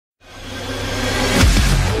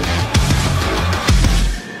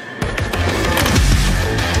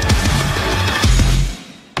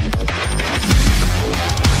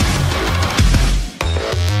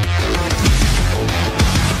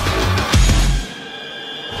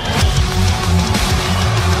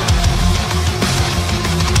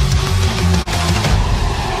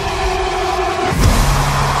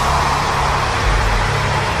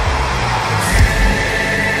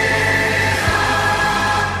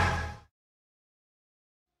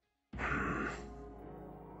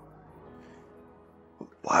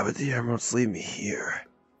Why would the emeralds leave me here?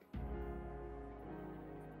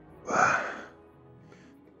 But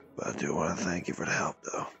I do want to thank you for the help,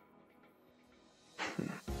 though.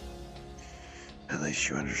 At least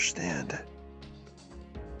you understand.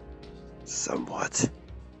 Somewhat.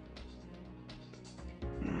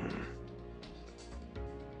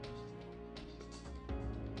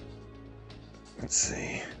 Let's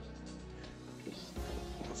see.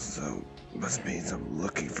 So, must means I'm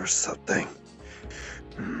looking for something.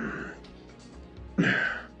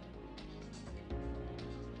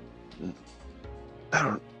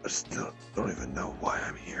 I still don't even know why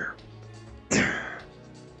I'm here. Brings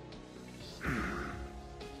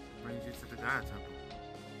you to the Gaia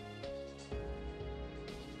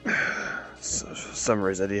Temple. So, for some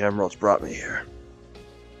reason, the emeralds brought me here.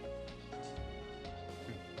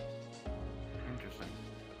 Interesting.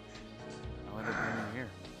 How would they bring you here?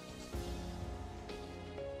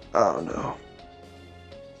 I don't know.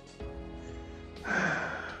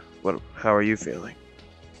 How are you feeling?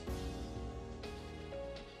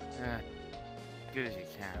 Good as you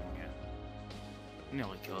can, yeah. You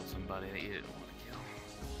nearly killed somebody that you didn't want to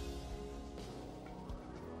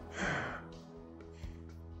kill.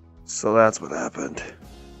 So that's what happened.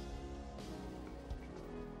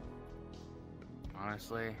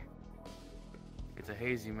 Honestly, it's a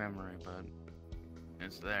hazy memory, but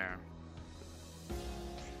it's there.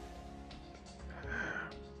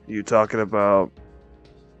 You talking about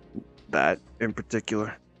that in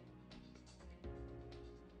particular?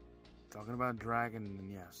 Talking about dragon, then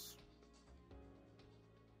yes.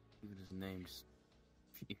 Even his name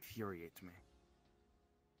infuriates me.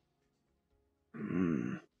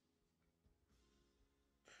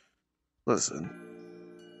 Listen.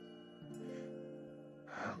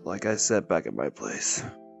 Like I said back at my place.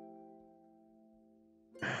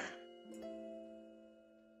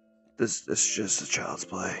 This is just a child's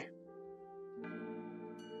play.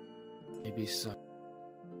 Maybe so.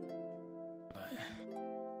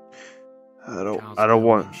 I don't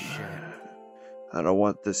want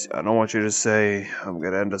you to say I'm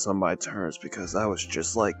gonna end this on my terms because I was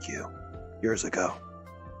just like you years ago.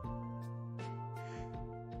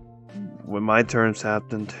 When my terms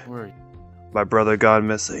happened, my brother gone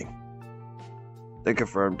missing. They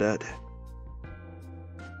confirmed dead.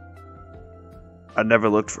 I never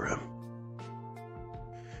looked for him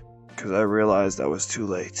because I realized I was too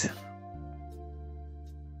late.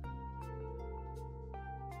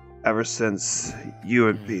 Ever since you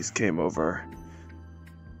and Peace came over,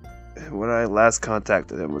 when I last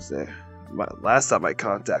contacted him was there. Last time I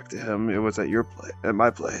contacted him, it was at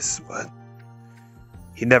my place, but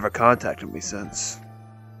he never contacted me since.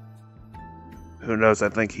 Who knows? I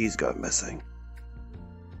think he's gone missing.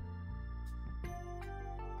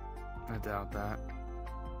 I doubt that.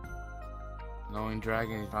 Knowing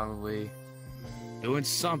Dragon, he's probably doing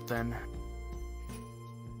something.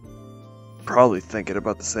 Probably thinking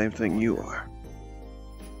about the same thing you are.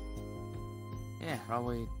 Yeah,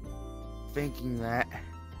 probably thinking that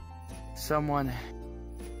someone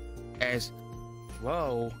as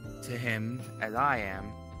low to him as I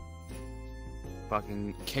am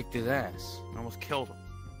fucking kicked his ass and almost killed him.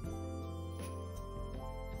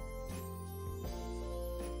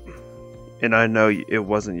 And I know it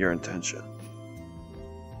wasn't your intention.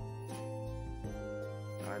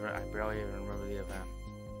 I barely even remember the event.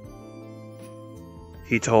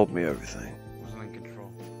 He told me everything. I wasn't in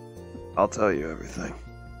control. I'll tell you everything.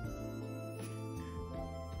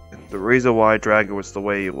 The reason why Dragon was the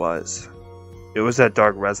way he was, it was that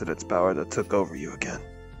Dark Resonance power that took over you again.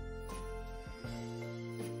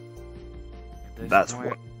 That's point,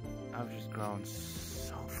 what. I've just grown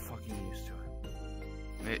so fucking used to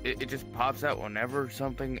it. It just pops out whenever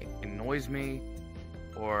something annoys me,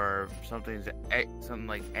 or something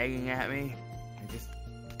like egging at me. It just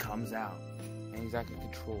comes out, and I can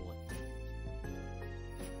control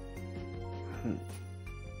it.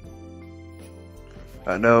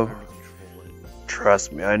 I know.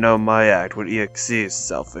 Trust me, I know my act with EXE is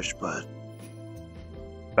selfish, but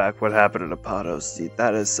back what happened in Apato's, see,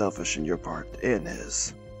 that is selfish in your part and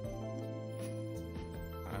his.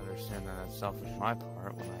 I understand that that's selfish on my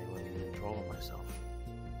part when I was in control of myself.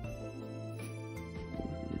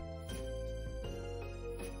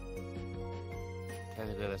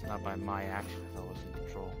 Technically, that's not by my actions I was in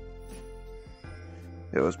control.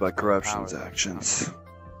 It was by Corruption's actions.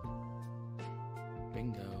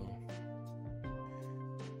 Bingo.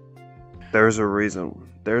 There's a reason.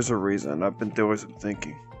 There's a reason. I've been doing some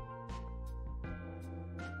thinking.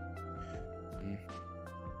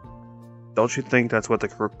 Don't you think that's what the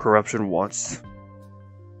corruption wants?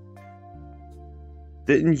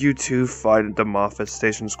 Didn't you two fight them off at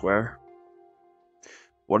Station Square?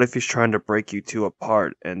 What if he's trying to break you two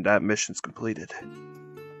apart and that mission's completed?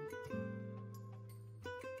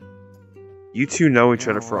 You two know each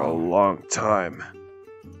other for a long time.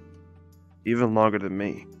 Even longer than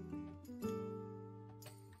me.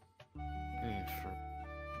 For a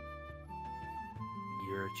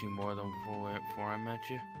year or two more than before I met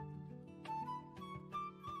you?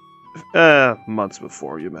 Months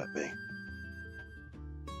before you met me.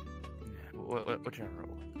 Yeah, whichever.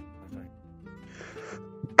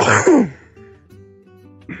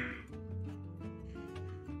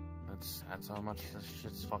 That's how much this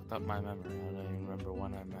shit's fucked up my memory. I don't even remember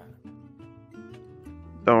when I met him.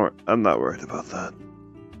 Don't worry, I'm not worried about that.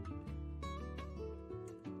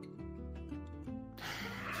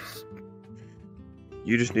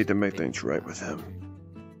 You just need to make things right with him.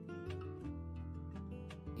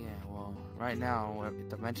 Yeah, well, right now,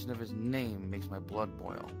 the mention of his name makes my blood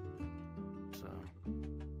boil. So,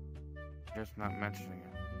 just not mentioning it.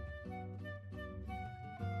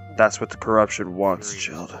 That's what the corruption wants,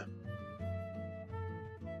 Child.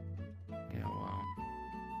 Yeah, well.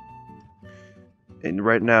 And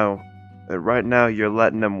right now you're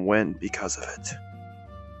letting them win because of it.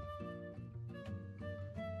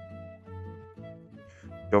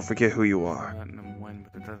 Don't forget who you are. I'm letting him win,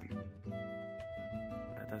 but that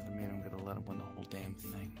doesn't mean I'm gonna let him win the whole damn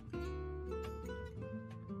thing.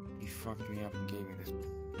 He fucked me up and gave me this.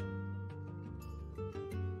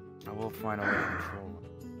 I will find a way to control it.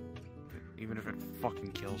 Even if it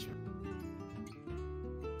fucking kills me.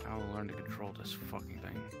 I will learn to control this fucking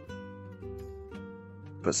thing.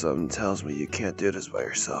 But something tells me you can't do this by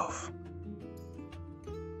yourself.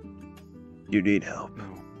 You need help.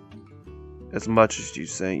 No. As much as you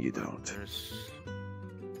saying you don't.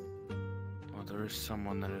 There is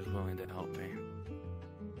someone that is willing to help me.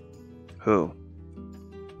 Who?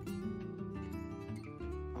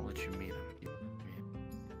 I'll let you meet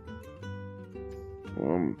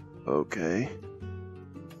him. Okay.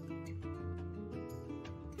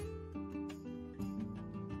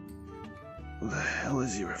 What the hell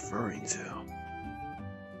is he referring to?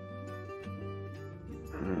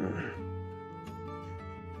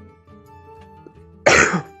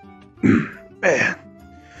 Man,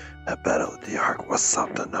 that battle with the Ark was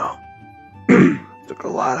something, though. Took a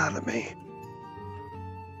lot out of me.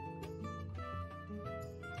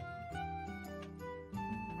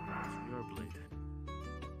 Your blade.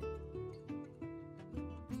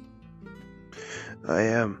 I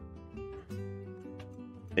am.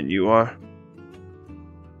 And you are?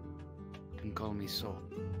 You can call me Soul.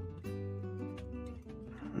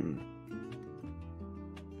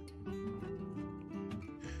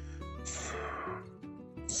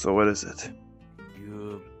 So what is it?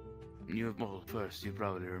 Well, first, you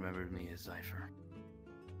probably remembered me as Cypher.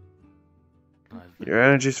 Your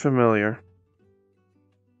energy's familiar.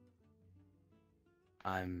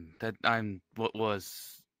 I'm what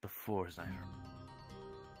was before Cypher.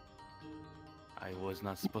 I was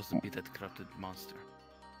not supposed to be that corrupted monster.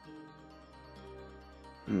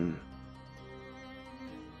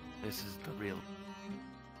 This is the real.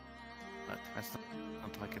 But that's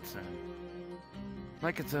not my concern.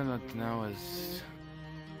 My concern right now is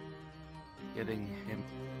getting him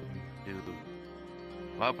to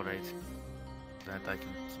cooperate, that I can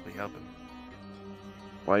possibly help him.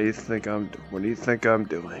 What do you think I'm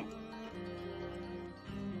doing?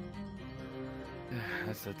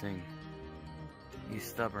 That's the thing. He's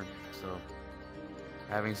stubborn, so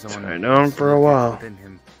having someone I know him for a while. within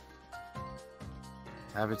him,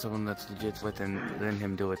 having someone that's legit within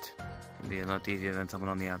him do it can be a lot easier than someone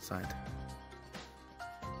on the outside.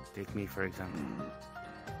 Take me for example.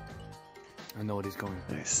 I know what he's going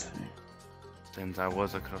for. I see. Since I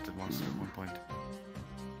was a corrupted monster at one point.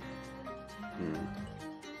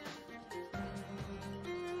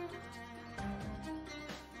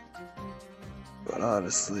 But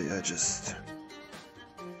honestly, I just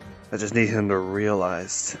need him to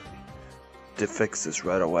realize to fix this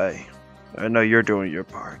right away. I know you're doing your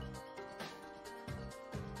part.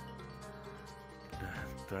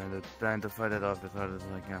 Trying to fight it off as hard as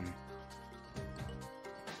I can.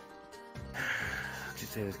 To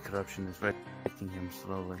say this corruption is wrecking him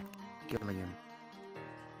slowly, killing him.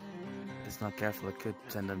 If it's not careful, it could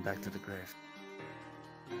send him back to the grave.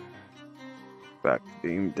 Back to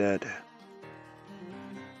being dead.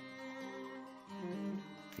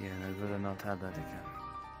 Yeah, I'd rather not have that again.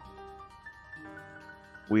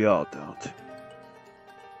 We all don't.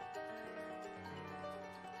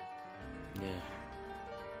 Yeah.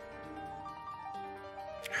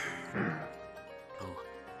 Oh.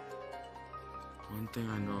 One thing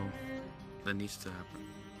I know that needs to happen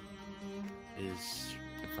is,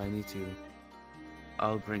 if I need to,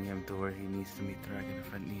 I'll bring him to where he needs to meet Dragon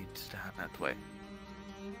if it needs to happen that way.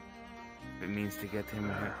 If it means to get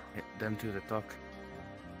him them two to talk,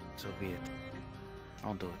 so be it.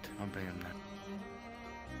 I'll do it. I'll bring him there.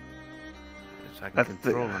 So I can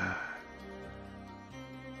control him.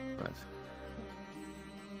 But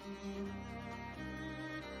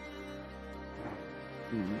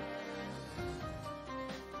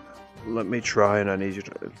let me try, and I need you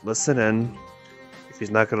to listen in. If he's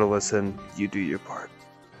not gonna listen, you do your part.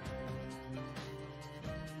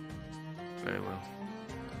 very well.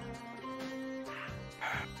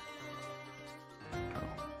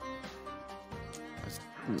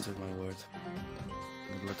 I said my words.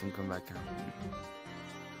 I'll let him come back out.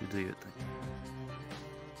 You do your thing.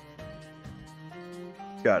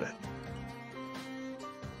 Got it.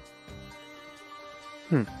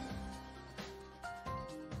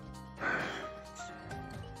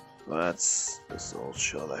 Well, that's this old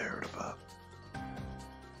show I heard about.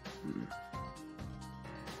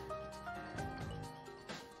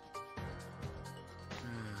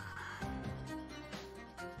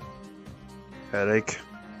 Headache?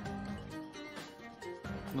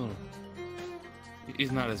 No.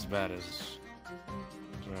 He's not as bad as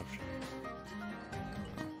Corruption.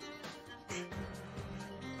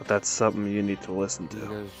 But that's something you need to listen He to.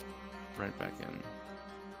 goes right back in.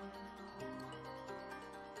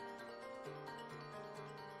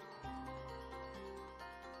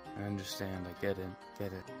 I understand, I get it.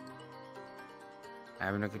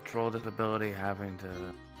 Having to control this ability, having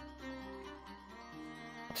to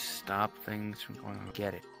stop things from going on.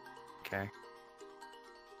 Get it, okay?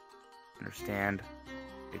 Understand.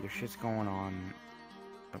 Bigger shit's going on.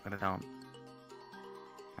 Don't gotta tell him.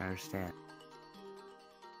 I understand.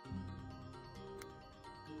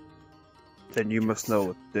 Then you must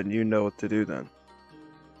know. Then you know what to do. Then.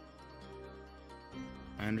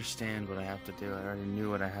 I understand what I have to do. I already knew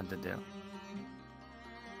what I had to do.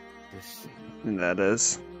 Just And that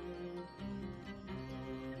is.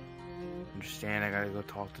 understand. I gotta go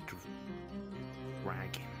talk to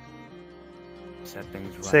Dragon. Set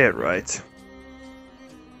things right. Say it right.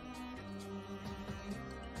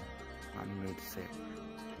 I'm going to say it.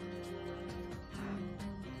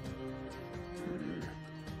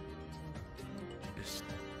 Just,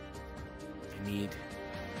 I need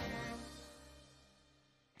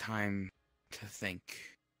time to think.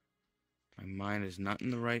 My mind is not in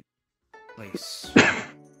the right place.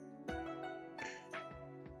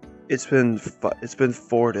 It's been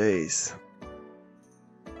 4 days.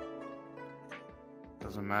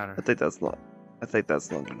 Doesn't matter. I think that's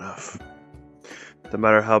long enough. No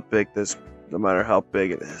matter how big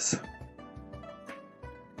it is.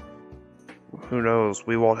 Who knows?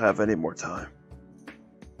 We won't have any more time.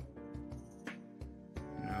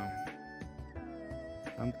 No.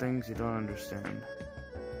 Some things you don't understand.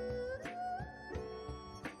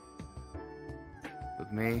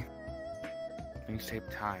 With me, things take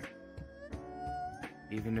time.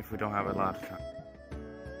 Even if we don't have a lot of time.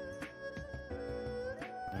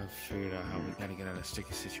 I've figured out how we gotta get out of a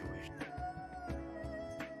sticky situation.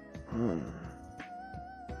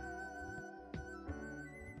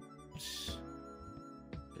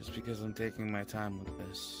 Just because I'm taking my time with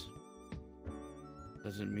this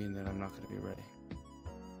doesn't mean that I'm not gonna be ready.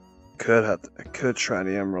 I could try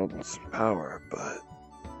the Emerald's power, but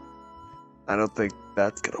I don't think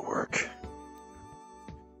that's gonna work.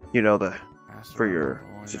 You know that for your.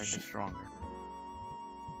 Only make you stronger.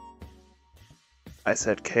 I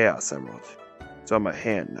said Chaos Emerald. It's on my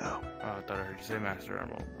hand now. Oh, I thought I heard you say Master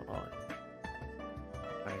Emerald. Apologies.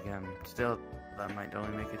 But again, still, that might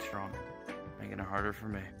only make it stronger, making it harder for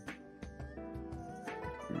me.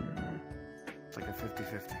 It's like a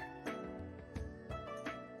 50-50.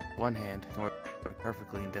 One hand can work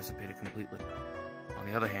perfectly and dissipate it completely. On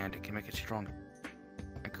the other hand, it can make it stronger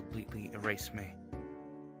and completely erase me.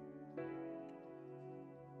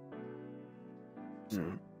 So,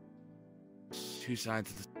 two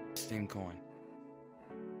sides of the same coin.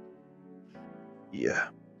 Yeah.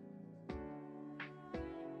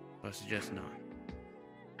 I suggest not.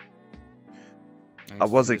 I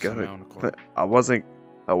wasn't gonna go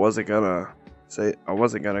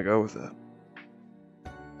with it.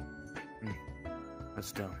 But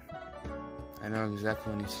still, I know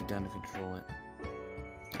exactly what needs to be done to control it.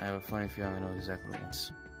 I have a funny feeling I know exactly what it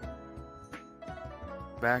is.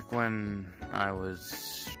 Back when I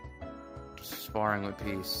was sparring with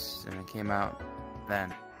Peace and I came out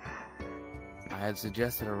then, I had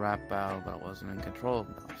suggested a rap battle, but I wasn't in control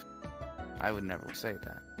enough. I would never say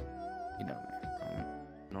that. You know me. I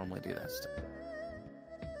don't normally do that stuff.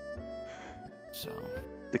 So.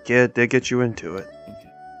 The kid did get you into it.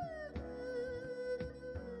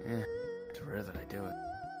 Yeah, it's rare that I do it.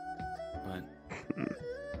 But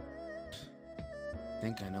I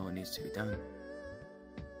think I know what needs to be done.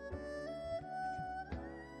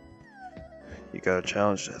 You gotta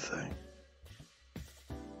challenge that thing.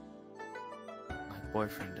 My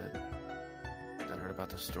boyfriend did. I heard about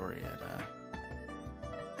the story at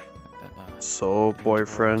So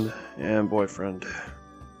boyfriend and boyfriend.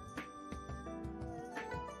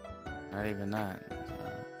 Not even that.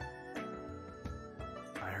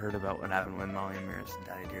 I heard about what happened when Molly Ramirez and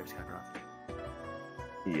Daddy Deers got dropped.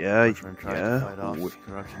 Yeah, Boyfriend tried to fight off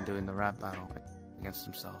corruption doing the rap battle against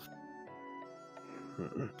himself.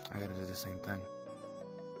 I gotta do the same thing.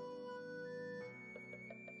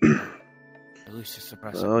 At least to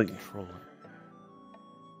suppress it and control it.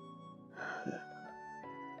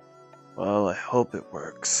 Well, I hope it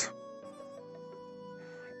works.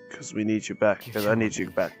 Because we need you back. Because I need you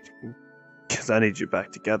back. Because I need you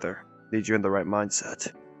back together. Need you in the right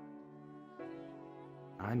mindset.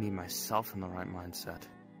 I need myself in the right mindset.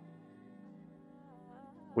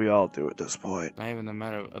 We all do at this point. It's not even the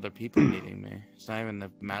matter of other people needing me. It's not even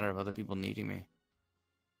the matter of other people needing me.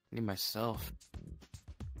 I need myself.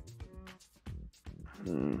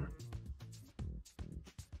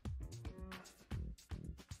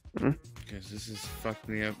 Because this has fucked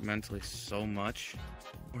me up mentally so much.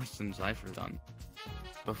 Worse than Cypher done.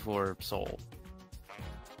 Before Soul.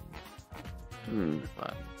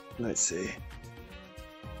 But I see.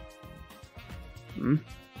 we're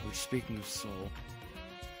speaking of Soul.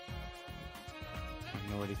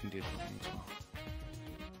 I know what he can do to me as well.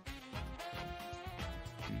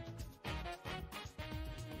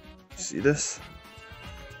 See this?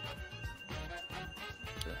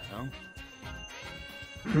 The hell?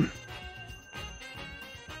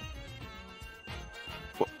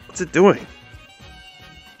 What's it doing?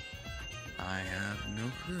 I have no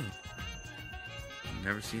clue. I've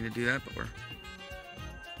never seen it do that before.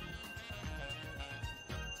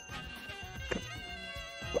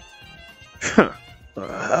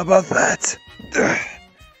 How about that?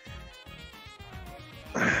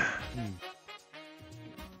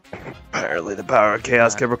 Apparently the power of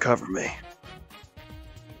chaos can recover me.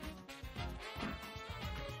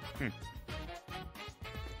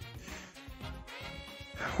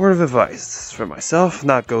 Word of advice for myself,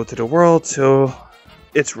 not go to the world till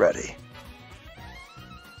it's ready.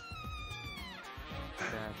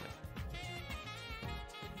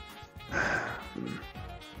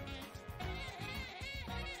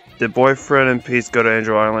 Did boyfriend and Peace go to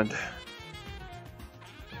Angel Island? I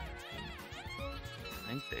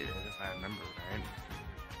think they did, if I remember right.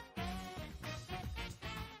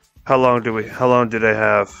 How long do they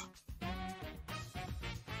have? It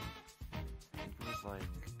was like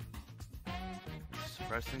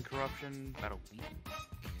suppressing corruption about a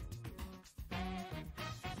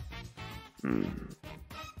week.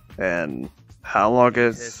 And how long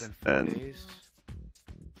is days.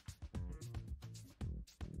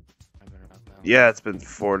 Yeah, it's been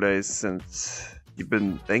 4 days since you've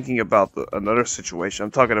been thinking about another situation.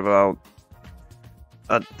 I'm talking about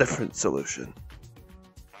a different solution.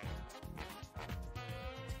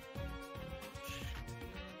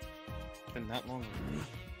 It's been that long already.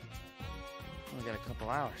 Only got a couple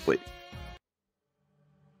hours. Wait.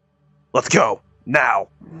 Let's go! Now!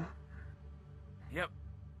 Yep.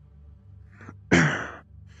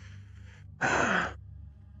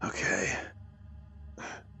 Okay.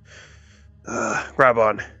 Grab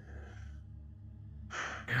on.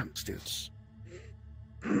 Yeah, let's do this.